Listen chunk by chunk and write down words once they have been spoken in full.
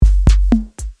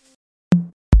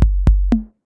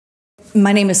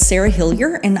My name is Sarah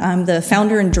Hillyer, and I'm the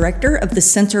founder and director of the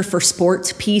Center for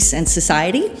Sport, Peace, and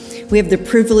Society. We have the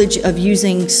privilege of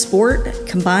using sport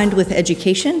combined with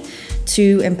education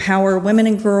to empower women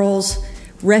and girls,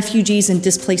 refugees and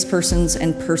displaced persons,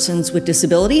 and persons with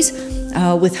disabilities,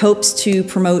 with hopes to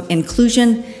promote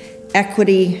inclusion,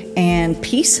 equity, and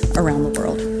peace around the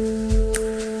world.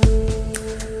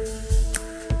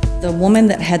 The woman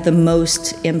that had the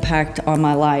most impact on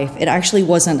my life, it actually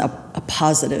wasn't a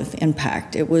positive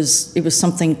impact. It was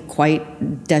something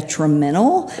quite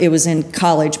detrimental. It was in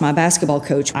college, my basketball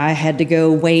coach. I had to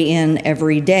go weigh in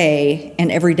every day,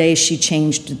 and every day she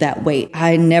changed that weight.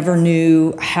 I never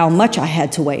knew how much I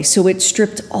had to weigh, so it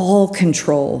stripped all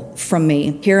control from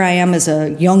me. Here I am as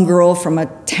a young girl from a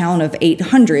town of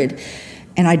 800,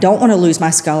 and I don't want to lose my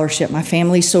scholarship. My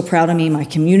family's so proud of me. My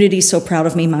community's so proud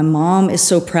of me. My mom is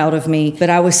so proud of me. But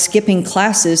I was skipping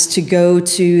classes to go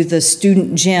to the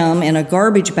student gym in a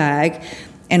garbage bag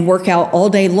and work out all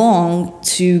day long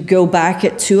to go back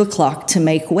at 2 o'clock to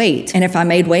make weight. And if I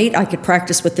made weight, I could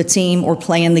practice with the team or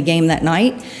play in the game that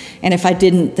night. And if I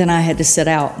didn't, then I had to sit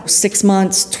out. 6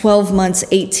 months, 12 months,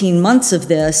 18 months of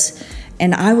this,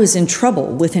 and I was in trouble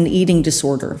with an eating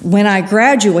disorder. When I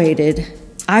graduated,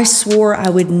 I swore I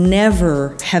would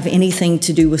never have anything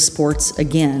to do with sports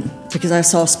again, because I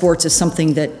saw sports as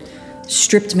something that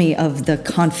stripped me of the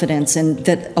confidence, and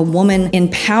that a woman in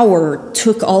power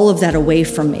took all of that away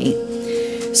from me.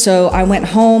 So I went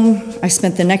home. I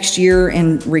spent the next year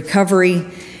in recovery,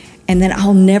 and then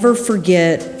I'll never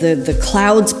forget the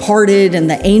clouds parted and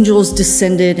the angels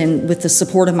descended, and with the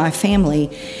support of my family.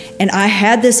 And I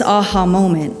had this aha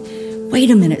moment.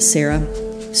 Wait a minute, Sarah.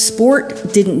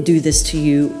 Sport didn't do this to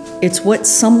you. It's what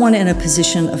someone in a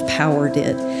position of power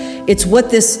did. It's what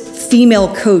this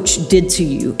female coach did to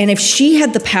you. And if she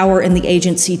had the power and the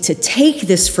agency to take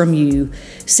this from you,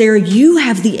 Sarah, you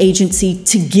have the agency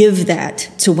to give that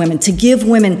to women, to give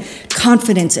women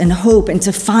confidence and hope, and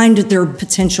to find their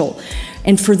potential,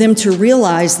 and for them to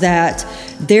realize that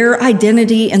their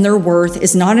identity and their worth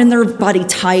is not in their body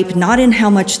type, not in how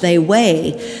much they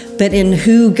weigh, but in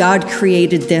who God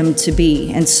created them to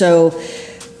be. And so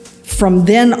from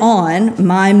then on,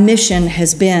 my mission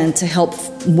has been to help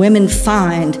women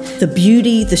find the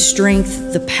beauty, the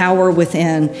strength, the power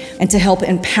within, and to help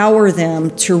empower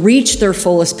them to reach their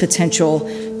fullest potential,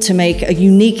 to make a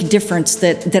unique difference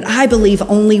that I believe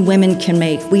only women can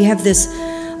make. We have this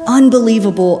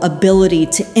unbelievable ability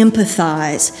to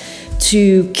empathize,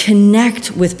 to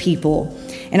connect with people.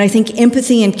 And I think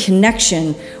empathy and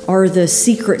connection are the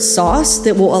secret sauce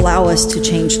that will allow us to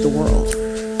change the world.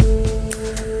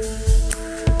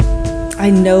 I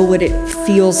know what it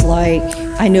feels like.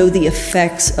 I know the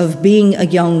effects of being a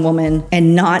young woman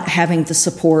and not having the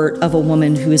support of a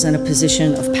woman who is in a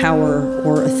position of power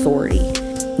or authority.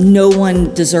 No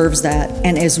one deserves that.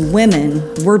 And as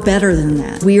women, we're better than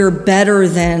that. We are better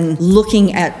than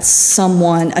looking at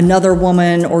someone, another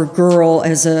woman or girl,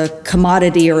 as a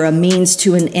commodity or a means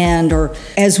to an end. Or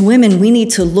as women, we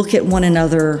need to look at one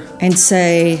another and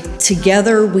say,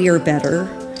 together we are better.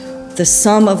 The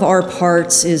sum of our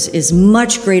parts is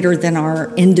much greater than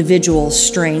our individual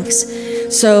strengths.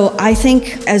 So I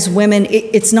think as women,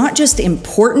 it's not just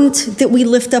important that we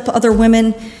lift up other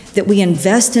women, that we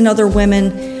invest in other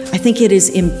women. I think it is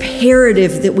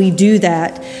imperative that we do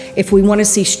that if we want to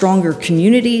see stronger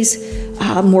communities,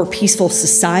 more peaceful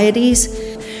societies.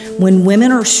 When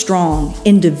women are strong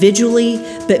individually,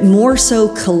 but more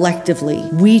so collectively,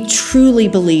 we truly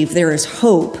believe there is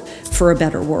hope for a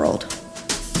better world.